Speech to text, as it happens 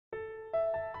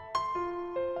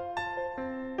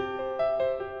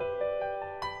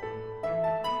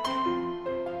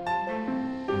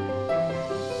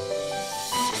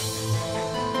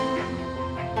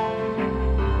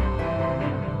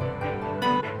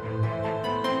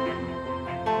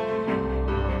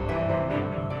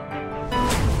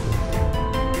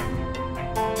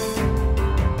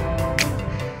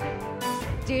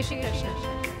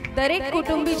દરેક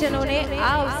કુટુંબીજનોને આ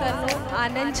અવસરનો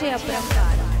આનંદ છે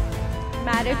અપરંપાર.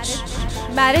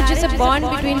 Marriage is a bond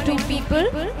between two people,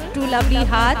 two lovely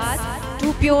hearts,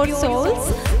 two pure souls,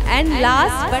 and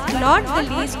last but not the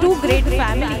least, two great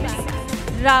families.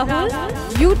 Rahul,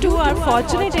 you two are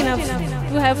fortunate enough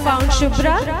to have found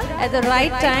Shubhra at the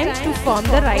right time to form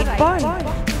the right bond.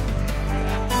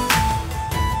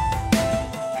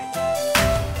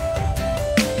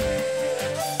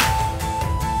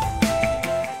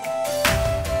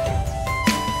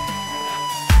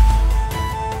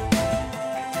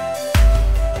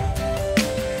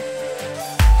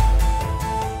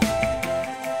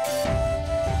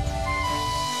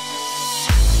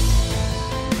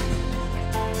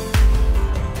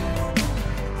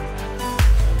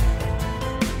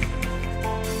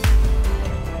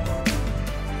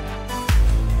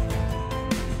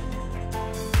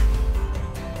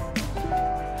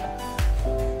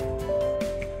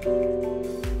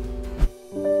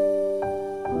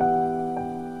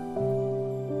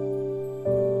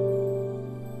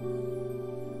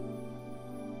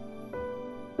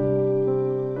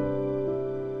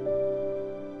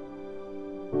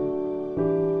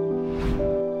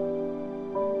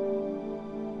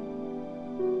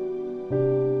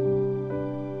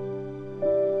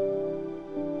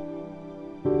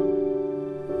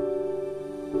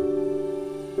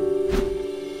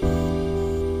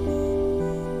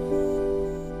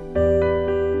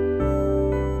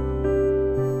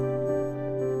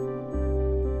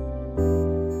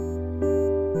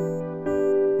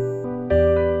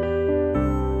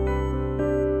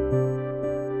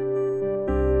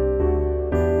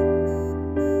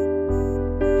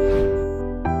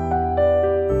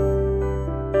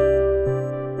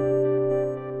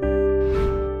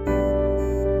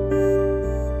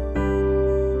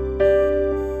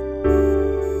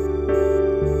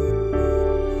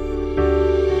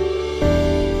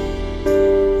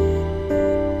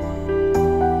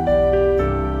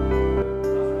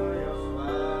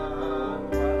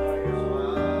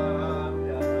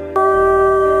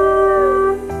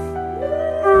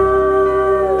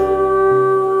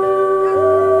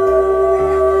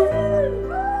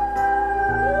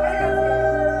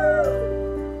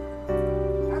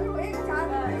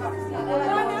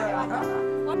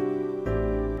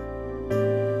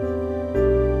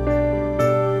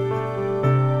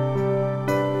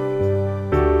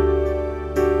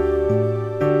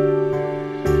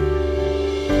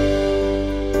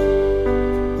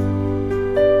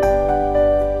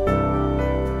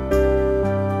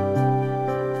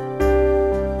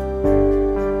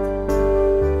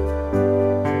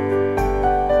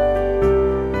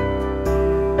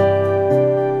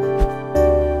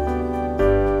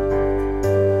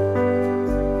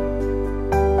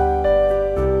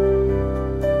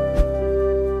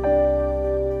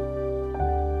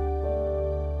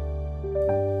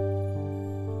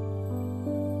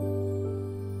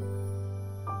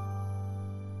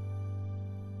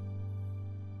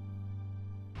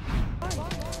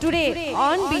 Today,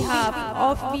 on behalf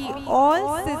of we all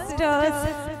sisters,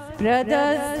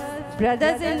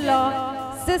 brothers-in-law,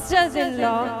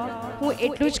 sisters-in-law, હું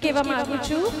એટલું જ કહેવા માંગુ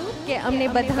છું કે અમને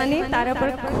બધાને તારા પર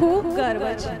ખૂબ ગર્વ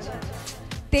છે.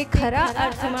 તે ખરા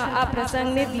અર્થમાં આ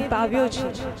પ્રસંગને દીપાવ્યો છે.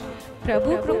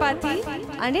 પ્રભુ કૃપાથી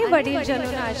અને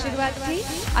વડીલજનોના આશીર્વાદથી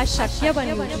આ શક્ય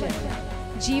બન્યું છે.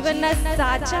 જીવનના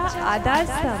સાચા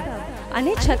આધારસ્તંભ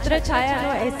અને છત્રછાયાનો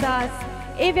અહેસાસ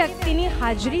એ વ્યક્તિની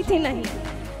હાજરીથી નહીં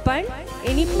પણ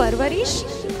એની પરવરિશ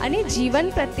અને જીવન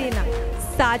પ્રત્યેના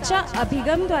સાચા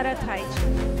અભિગમ દ્વારા થાય છે.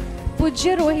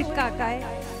 પૂજ્ય રોહિત કાકાએ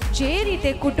જે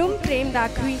રીતે કુટુંબ પ્રેમ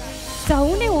દાખવી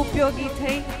સૌને ઉપયોગી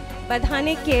થઈ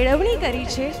બધાને કેળવણી કરી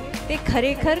છે તે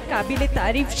ખરેખર કાબિલે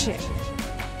તારીફ છે.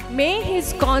 મે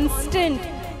his constant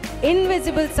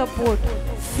invisible support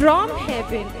from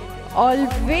heaven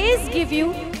always give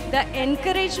you the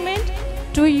encouragement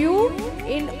to you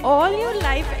in all your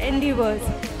life endeavors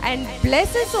and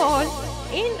bless us all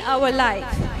in our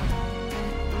life.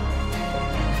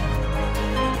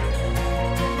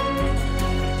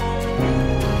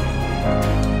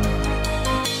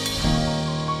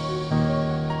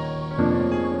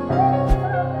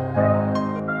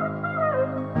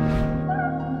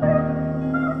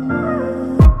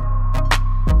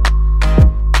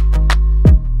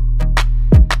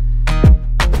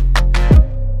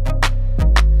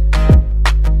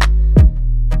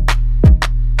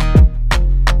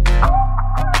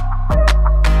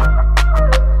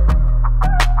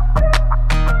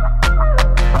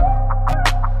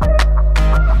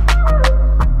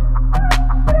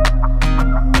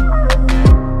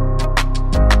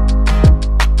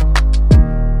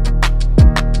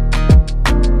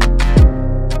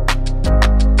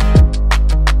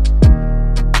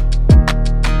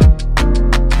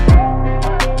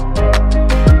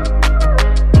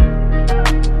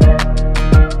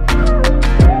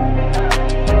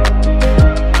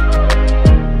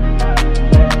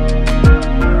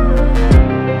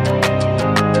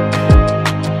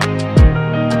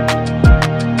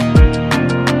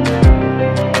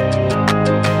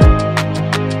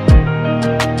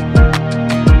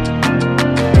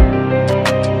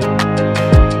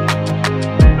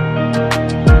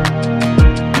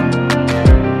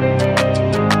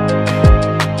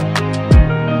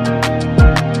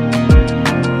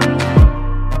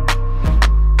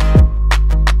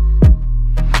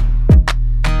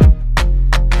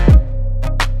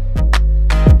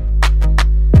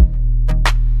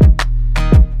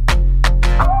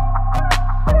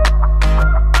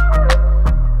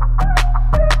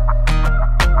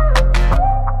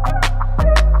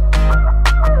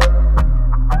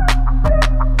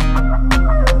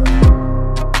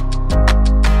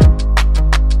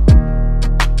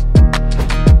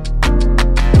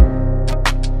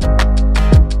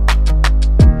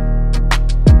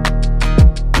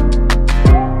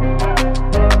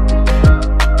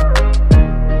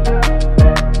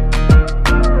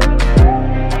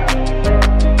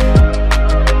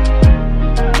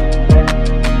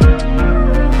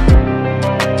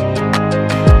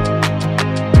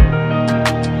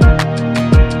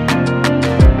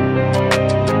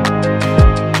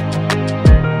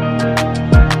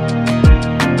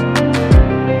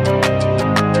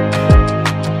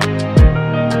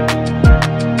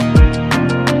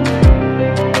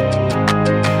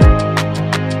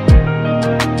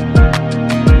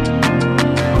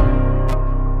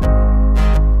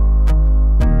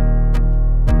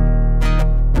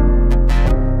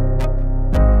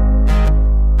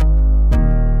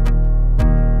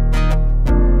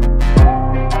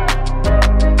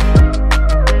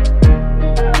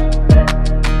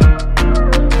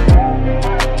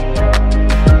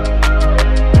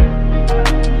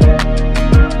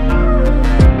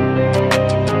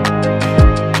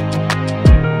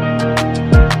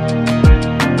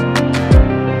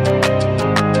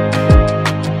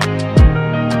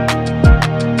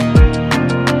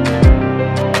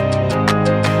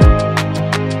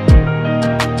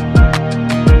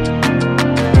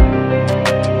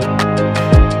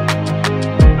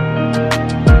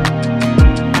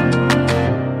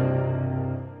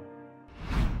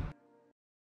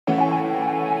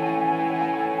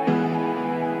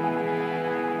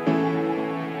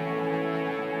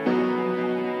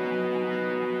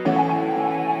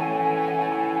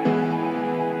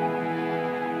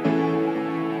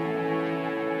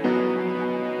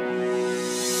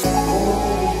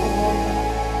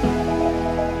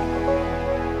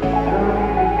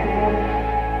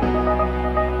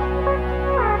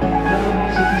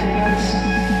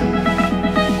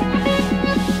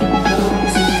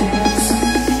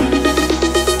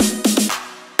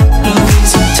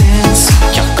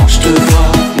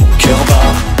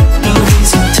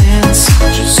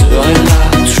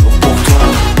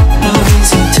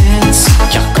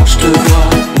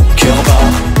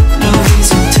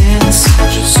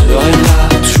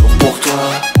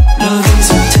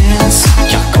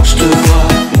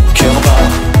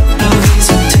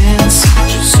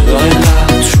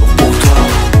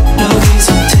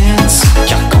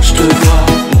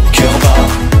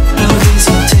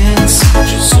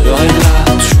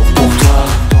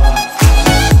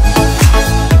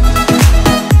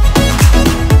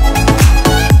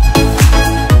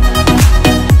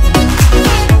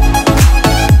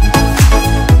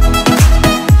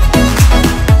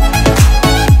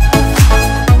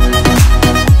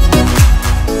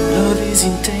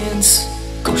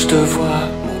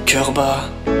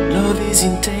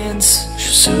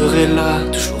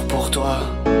 là, toujours pour toi.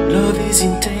 Love is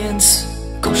intense,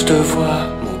 quand je te vois,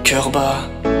 mon cœur bat.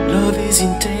 Love is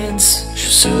intense, je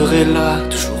serai là,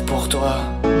 toujours pour toi.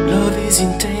 Love is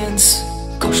intense,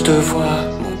 quand je te vois,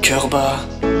 mon cœur bat.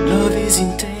 Love is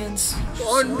intense.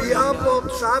 On behalf of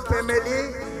Shah family,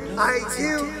 I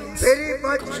give very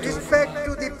much respect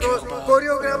to the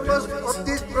choreographers of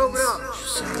this program.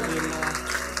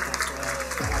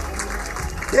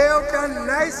 They have done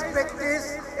nice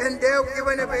practice and they have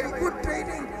given a very good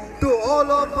training to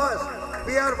all of us.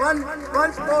 We are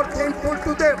once more thankful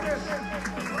to them.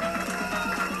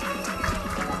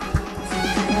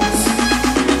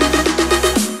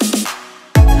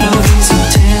 Love is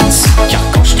intense, car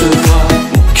quand je te vois,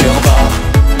 mon cœur bat.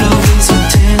 Love is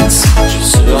intense, je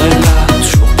serai là,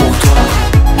 toujours pour toi.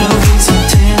 Love is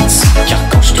intense, car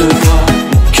quand je te vois,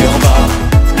 mon cœur bat.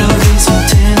 Love is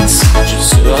intense, je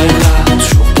serai là,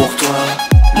 toujours pour toi.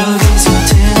 Love is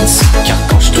intense, car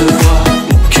quand je te vois,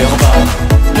 mon cœur bat.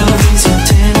 Love is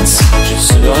intense, je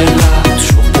serai là,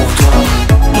 toujours pour toi.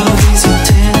 Love is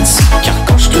intense, car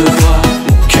quand je te vois,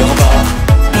 mon cœur bat.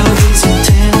 Love is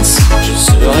intense, je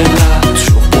serai là,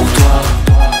 toujours pour toi.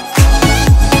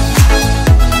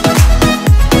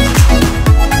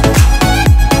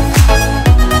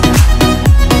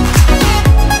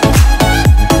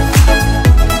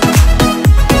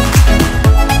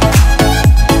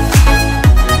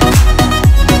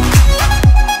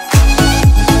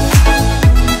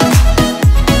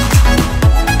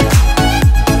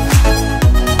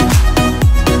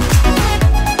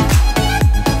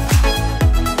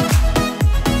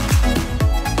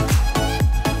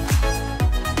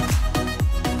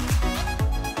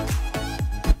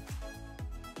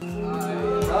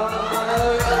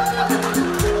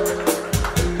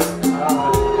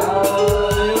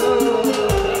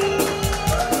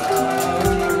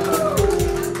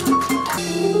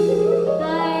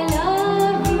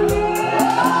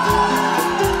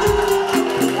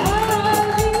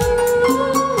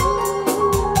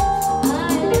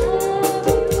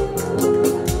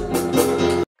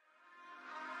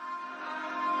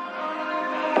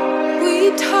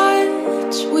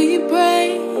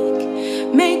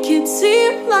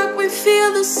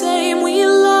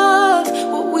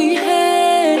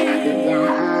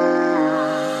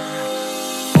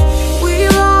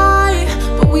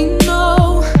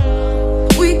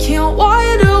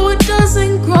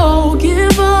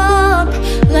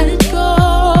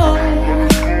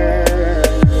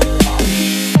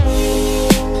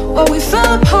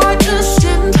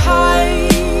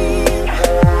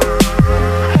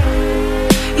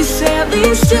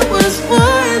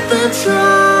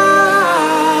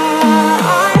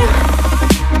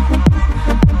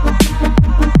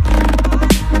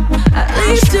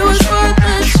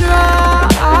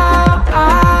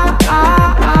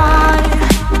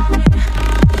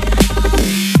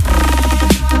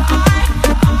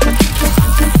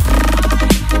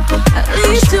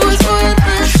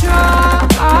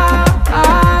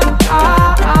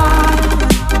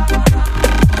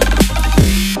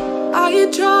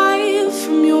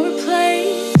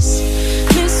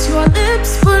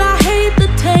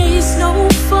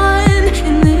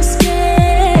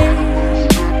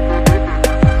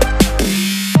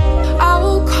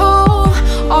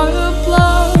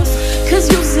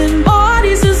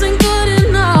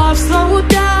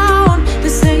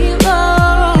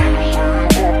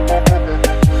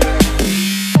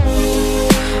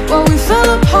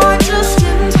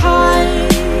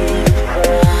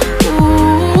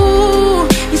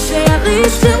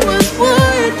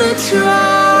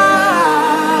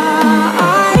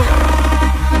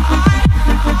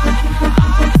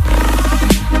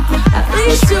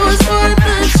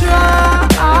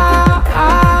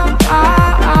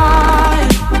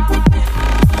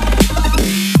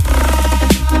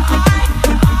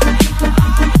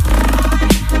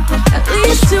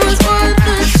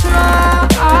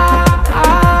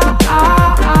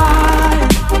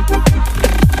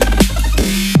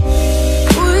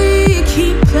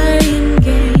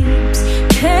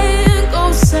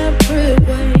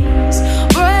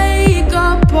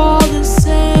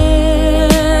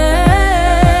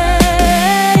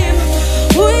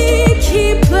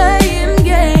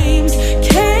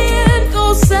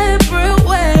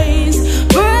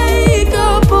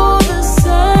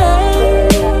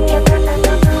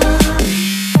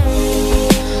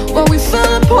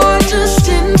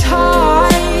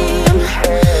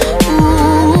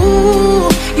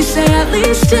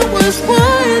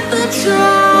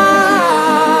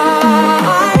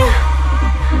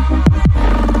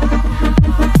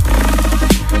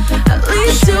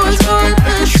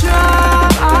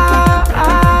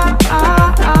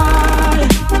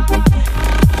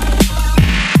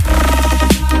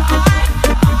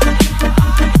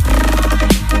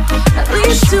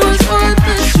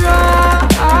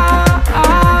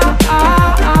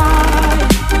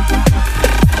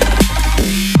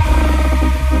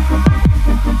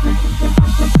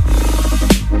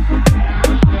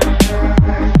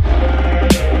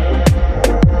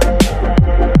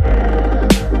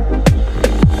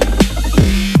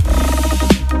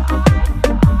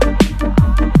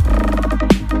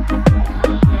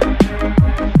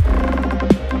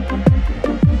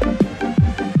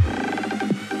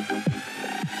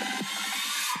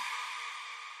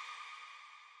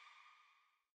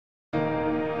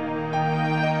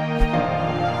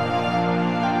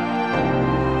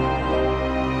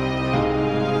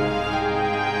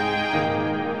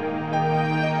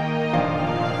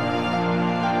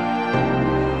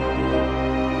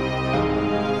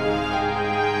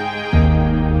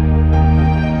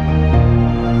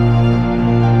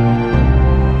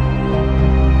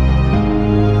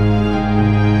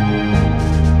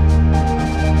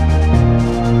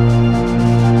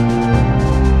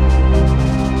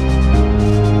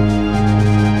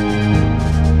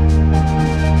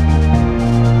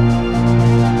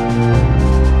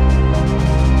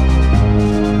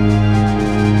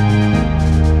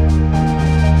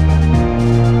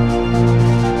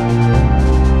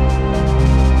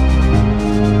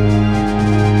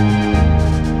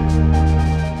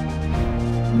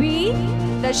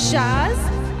 The Shahs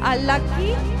are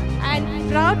lucky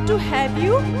and proud to have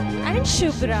you and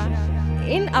Shubhra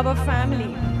in our family.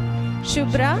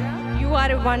 Shubhra, you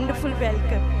are a wonderful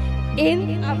welcome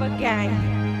in our gang.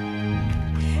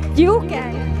 You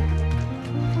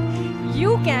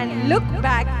can look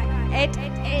back at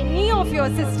any of your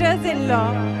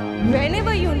sisters-in-law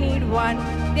whenever you need one.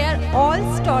 They are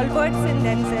all stalwarts in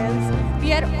themselves.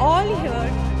 We are all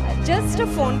here, just a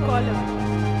phone call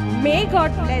away. May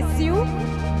God bless you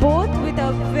both with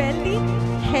a wealthy,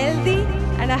 healthy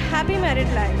and a happy married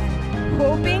life.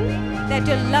 Hoping that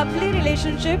your lovely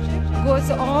relationship goes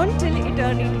on till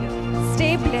eternity.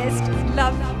 Stay blessed.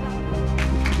 Love you.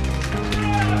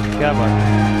 क्या बात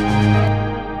है।